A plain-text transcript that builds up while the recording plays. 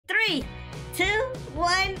3, 2,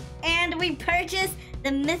 1, and we purchased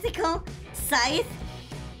the mythical Scythe.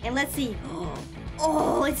 And let's see.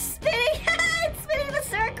 Oh, it's spinning! It's spinning in a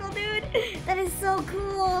circle, dude! That is so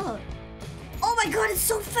cool! Oh my god, it's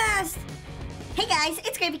so fast! Hey guys,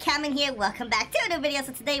 it's Gravycatman here. Welcome back to a new video.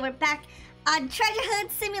 So today we're back on Treasure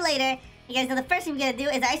Hunt Simulator. You guys know the first thing we gotta do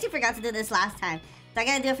is I actually forgot to do this last time. So I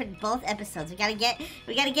gotta do it for both episodes. We gotta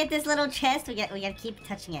get this little chest. We gotta keep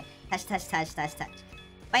touching it. Touch.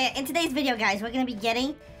 But yeah, in today's video, guys, we're gonna be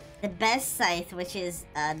getting the best scythe, which is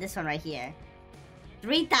this one right here.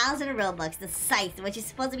 3,000 Robux, the Scythe, which is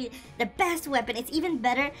supposed to be the best weapon. It's even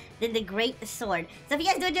better than the Great Sword. So if you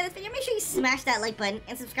guys do enjoy this video, make sure you smash that like button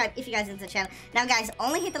and subscribe if you guys are into the channel. Now guys,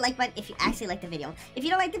 only hit the like button if you actually like the video. If you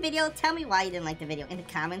don't like the video, tell me why you didn't like the video in the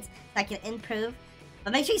comments so I can improve.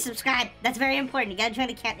 But make sure you subscribe. That's very important. You gotta join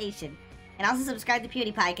the Cat Nation. And also subscribe to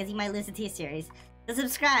PewDiePie because he might lose the T-Series. So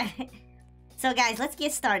subscribe. So guys, let's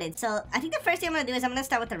get started. So I think the first thing I'm gonna do is I'm gonna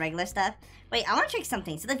start with the regular stuff. Wait, I wanna check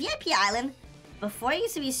something. So the VIP Island, before, it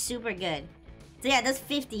used to be super good. So yeah, there's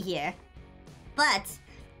 50 here. But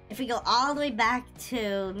if we go all the way back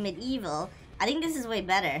to medieval, I think this is way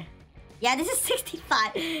better. Yeah, this is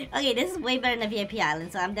 65. Okay, this is way better than the VIP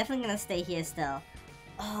Island, so I'm definitely gonna stay here still.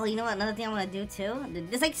 Oh, you know what? Another thing I want to do too?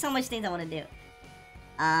 There's like so much things I want to do.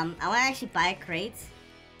 I want to actually buy a crate.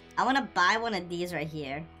 I want to buy one of these right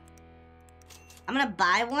here. I'm gonna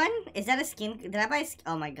buy one. Is that a skin? Did I buy a skin?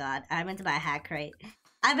 Oh my god, I meant to buy a hat crate.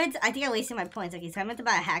 I think I wasted my points. Okay, so I meant to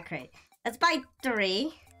buy a hat crate. Let's buy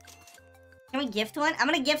 3. Can we gift one? I'm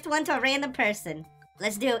gonna gift one to a random person.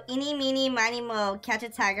 Let's do eeny, meeny, miny, mo. Catch a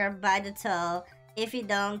tiger by the toe. If you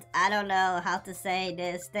don't, I don't know how to say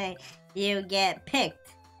this thing. You get picked.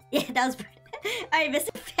 Yeah, that was pretty. Alright, Mr.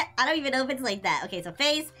 I don't even know if it's like that. Okay, so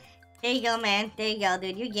face. There you go, man. There you go,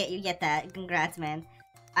 dude. You get that. Congrats, man.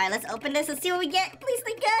 Alright, let's open this and see what we get. Please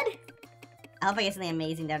be good. I hope I get something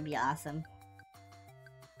amazing. That'd be awesome.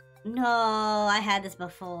 No, I had this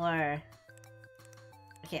before.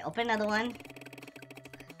 Okay, open another one.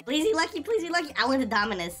 Please be lucky, please be lucky. I want the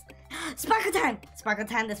Dominus. Sparkle time! Sparkle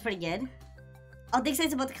time, that's pretty good. Oh, they say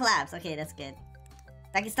it's about to collapse. Okay, that's good.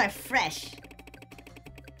 I can start fresh.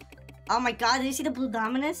 Oh my god, did you see the blue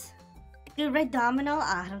Dominus? Dude, red domino?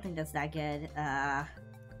 I don't think that's that good.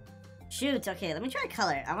 Shoot, okay, let me try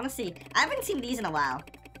color. I want to see. I haven't seen these in a while.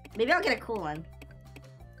 Maybe I'll get a cool one.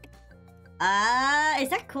 Is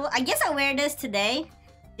that cool? I guess I'll wear this today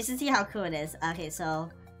just to see how cool it is. Okay, so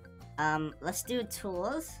let's do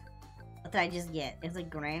tools. What did I just get? It's like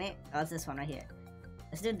granite. Oh, it's this one right here.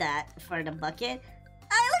 Let's do that for the bucket.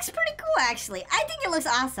 It looks pretty cool, actually. I think it looks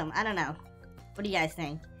awesome. I don't know. What do you guys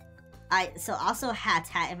think? Alright, so also hat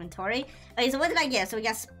inventory. Okay, so what did I get? So we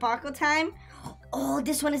got sparkle time. Oh,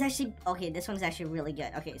 this one is actually... Okay, this one's actually really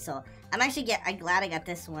good. Okay, so I'm glad I got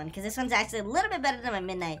this one because this one's actually a little bit better than my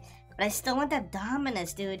midnight. But I still want that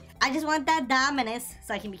Dominus, dude. I just want that Dominus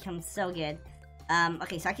so I can become so good.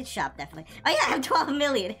 Okay, so I can shop, definitely. Oh, yeah, I have 12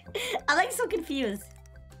 million. I'm, like, so confused.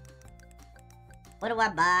 What do I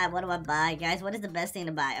buy? What do I buy? Guys, what is the best thing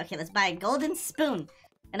to buy? Okay, let's buy a golden spoon.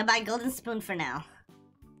 I'm gonna buy a golden spoon for now.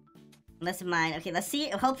 That's mine. Okay, let's see.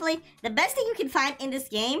 Hopefully, the best thing you can find in this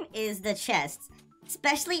game is the chests.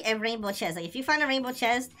 Especially a rainbow chest. Like, if you find a rainbow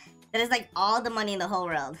chest, that is, like, all the money in the whole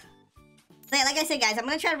world. So yeah, like I said, guys, I'm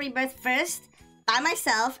gonna try rebirth first by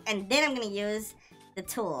myself, and then I'm gonna use the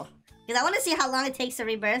tool because I want to see how long it takes to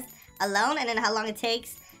rebirth alone, and then how long it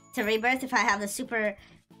takes to rebirth if I have the super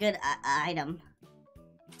good item.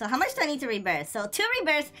 So how much do I need to rebirth? So to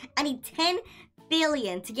rebirth, I need 10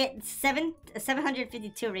 billion to get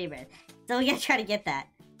 752 rebirth. So we gotta try to get that.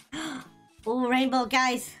 Oh, rainbow,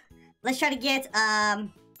 guys! Let's try to get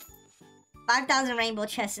 5,000 rainbow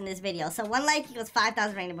chests in this video. So 1 like equals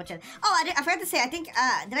 5,000 rainbow chests. Oh, I forgot to say, I think,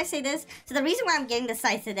 did I say this? So the reason why I'm getting the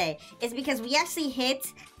scythe today is because we actually hit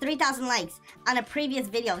 3,000 likes on a previous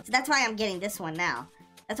video. So that's why I'm getting this one now.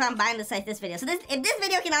 That's why I'm buying the scythe this video. So if this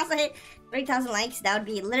video can also hit 3,000 likes, that would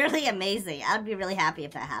be literally amazing. I would be really happy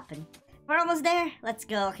if that happened. We're almost there. Let's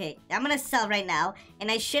go. Okay, I'm gonna sell right now.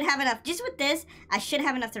 And I should have enough. Just with this, I should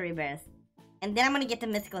have enough to rebirth. And then I'm gonna get the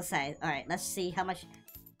mythical scythe. Alright, let's see how much...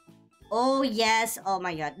 Oh, yes. Oh,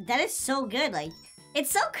 my God. That is so good. Like,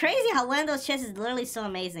 it's so crazy how one of those chests is literally so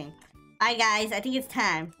amazing. Alright, guys. I think it's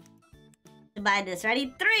time to buy this.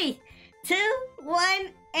 Ready? 3, 2,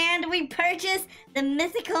 1. And we purchased the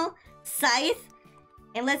mythical scythe.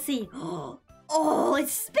 And let's see. Oh,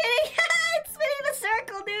 it's spinning. It's spinning in a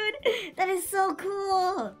circle, dude. That is so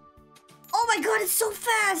cool. Oh, my God. It's so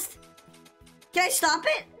fast. Can I stop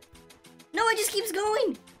it? No, it just keeps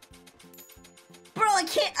going. Bro, I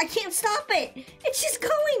can't stop it. It's just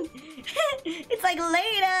going. It's like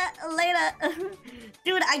later.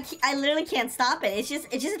 Dude, I literally can't stop it. It's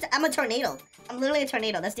just, I'm a tornado. I'm literally a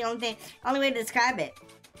tornado. That's the only way to describe it.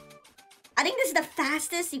 I think this is the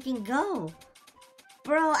fastest you can go.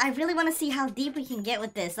 Bro, I really want to see how deep we can get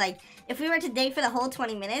with this. Like, if we were to dig for the whole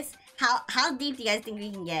 20 minutes, how deep do you guys think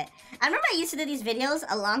we can get? I remember I used to do these videos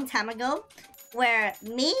a long time ago, where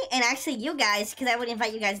me and actually you guys, because I would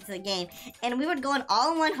invite you guys into the game, and we would go in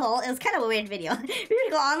all in one hole. It was kind of a weird video. We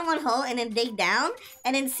would go all in one hole and then dig down,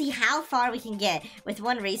 and then see how far we can get with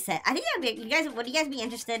one reset. I think that would be, would you guys be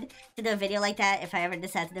interested to do a video like that if I ever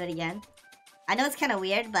decide to do it again? I know it's kind of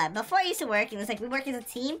weird, but before I used to work, it was like we work as a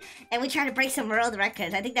team, and we try to break some world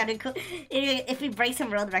records. I think that would be cool. If we break some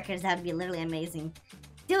world records, that would be literally amazing.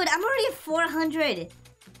 Dude, I'm already at 400.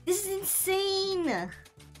 This is insane.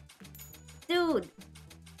 Dude.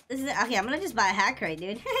 This is... Okay, I'm gonna just buy a hack crate,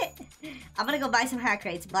 dude. I'm gonna go buy some hack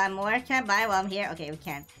crates. Buy more. Can I buy while I'm here? Okay, we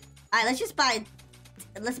can. Alright, let's just buy...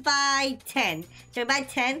 Let's buy 10. Should we buy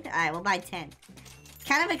 10? Alright, we'll buy 10.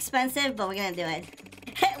 Kind of expensive, but we're gonna do it.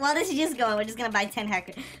 While this is just going, we're just gonna buy 10 hack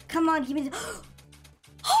crates. Come on, give me the...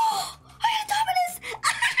 Oh! I got a Dominus!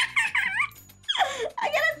 I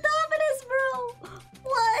got a Dominus, bro!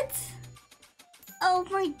 What? Oh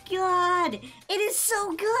my god! It is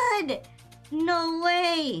so good! No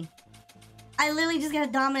way! I literally just got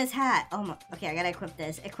a Dominus hat. Oh my... Okay, I gotta equip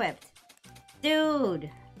this. Equipped. Dude!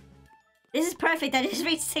 This is perfect. I just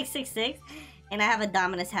reached 666. And I have a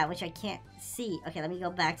Dominus hat, which I can't see. Okay, let me go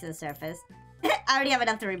back to the surface. I already have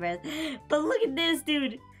enough to rebirth. But look at this,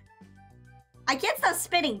 dude. I can't stop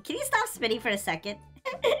spinning. Can you stop spinning for a second?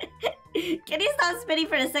 Can you stop spinning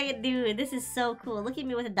for a second? Dude, this is so cool. Look at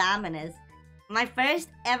me with a Dominus. My first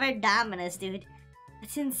ever Dominus, dude.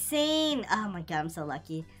 It's insane. Oh my god, I'm so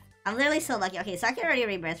lucky. I'm literally so lucky. Okay, so I can already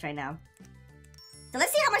rebirth right now. So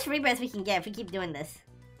let's see how much rebirth we can get if we keep doing this.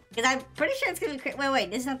 Because I'm pretty sure it's gonna be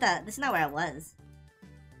wait, this is not where I was.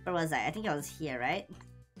 Where was I? I think I was here, right?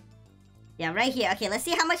 Yeah, right here. Okay, let's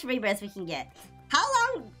see how much rebirth we can get. How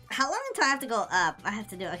long until I have to go up? I have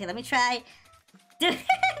to do... Okay, let me try... Dude,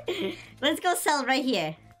 let's go sell right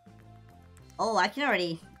here. Oh, I can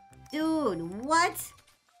already... Dude, what?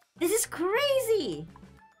 This is crazy!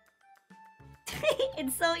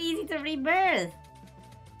 It's so easy to rebirth.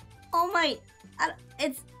 Oh my...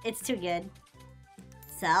 It's too good.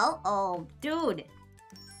 Sell? Oh, dude.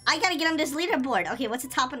 I gotta get on this leaderboard. Okay, what's the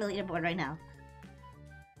top on the leaderboard right now?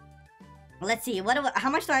 Let's see. How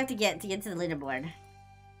much do I have to get to the leaderboard?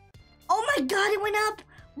 Oh my god, it went up!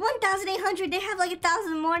 1,800. They have like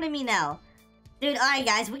 1,000 more than me now. Dude, alright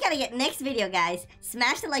guys, we gotta get next video, guys.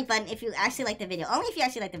 Smash the like button if you actually like the video. Only if you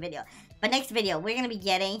actually like the video. But next video, we're gonna be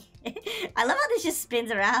getting... I love how this just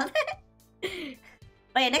spins around.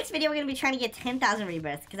 But yeah, next video, we're gonna be trying to get 10,000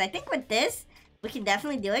 rebirths. Because I think with this, we can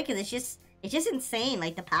definitely do it. Because it's just insane,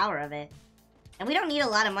 like, the power of it. And we don't need a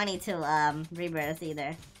lot of money to rebirth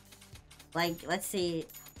either. Like, let's see.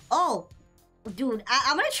 Oh! Dude,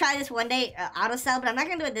 I'm gonna try this one day, auto sell, but I'm not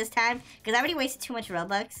gonna do it this time. Because I already wasted too much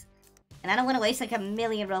Robux. And I don't want to waste like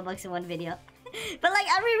 1,000,000 Robux in one video. But like,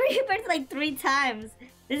 I rebirthed like 3 times.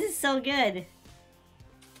 This is so good.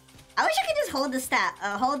 I wish I could just hold the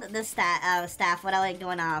staff without like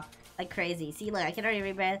going off like crazy. See, look, I can already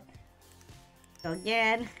rebirth. Go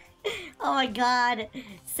again. Oh my god.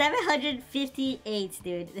 758,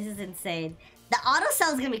 dude. This is insane. The auto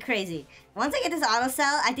sell is gonna be crazy. Once I get this auto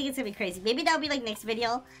sell, I think it's gonna be crazy. Maybe that'll be like next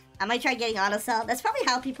video. I might try getting auto sell. That's probably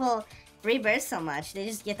how people rebirth so much. They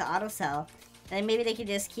just get the auto sell. And maybe they can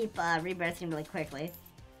just keep rebirthing really quickly.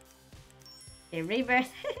 Okay, rebirth.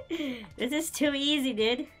 This is too easy,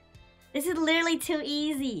 dude. This is literally too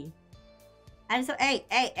easy. I'm so...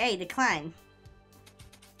 Hey, decline.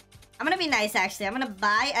 I'm gonna be nice, actually. I'm gonna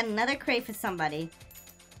buy another crate for somebody.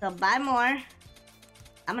 So, buy more.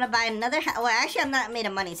 I'm gonna buy another... Well, actually, I'm not made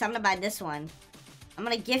of money, so I'm gonna buy this one. I'm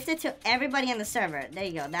gonna gift it to everybody on the server. There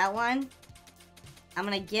you go, that one. I'm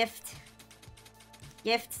gonna gift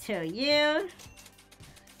to you.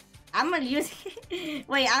 I'm gonna use...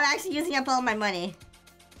 Wait, I'm actually using up all my money.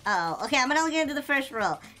 Uh oh, okay, I'm only gonna do the first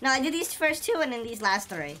roll. No, I did these first 2 and then these last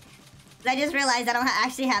 3. I just realized I don't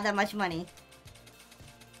actually have that much money.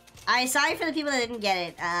 Alright, sorry for the people that didn't get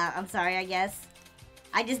it. I'm sorry, I guess.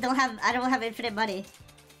 I don't have infinite money.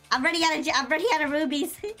 I'm running out of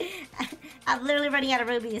rubies. I'm literally running out of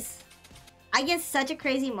rubies. I get such a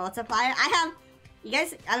crazy multiplier. I have... You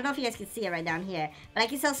guys, I don't know if you guys can see it right down here, but I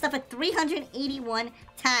can sell stuff at 381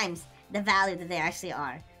 times the value that they actually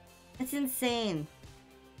are. That's insane.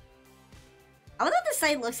 I wonder what the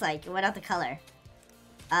site looks like without the color.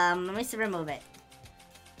 Let me remove it.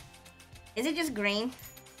 Is it just green?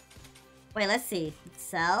 Wait, let's see.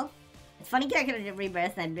 Sell. It's funny I could have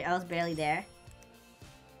rebirthed and I was barely there.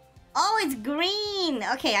 Oh, it's green!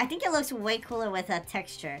 Okay, I think it looks way cooler with a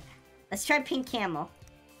texture. Let's try pink camel.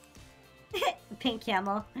 Pink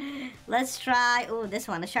camel. Let's try... Ooh, this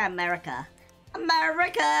one. Let's try America.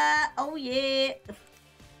 America! Oh, yeah!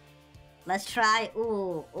 Let's try...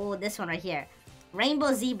 Ooh, this one right here.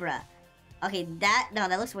 Rainbow zebra. Okay, that... No,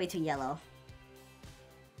 that looks way too yellow.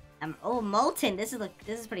 Oh, molten. This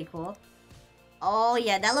is pretty cool. Oh,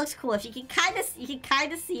 yeah, that looks cool. If you can kind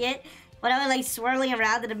of see it. When I was like swirling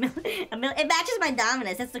around in a middle, it matches my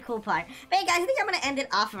Dominus. That's the cool part. But hey guys, I think I'm gonna end it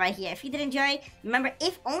off right here. If you did enjoy, remember,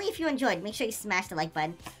 only if you enjoyed, make sure you smash the like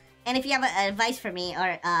button. And if you have advice for me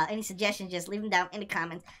or any suggestions, just leave them down in the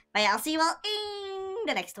comments. But yeah, I'll see you all in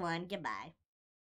the next one. Goodbye.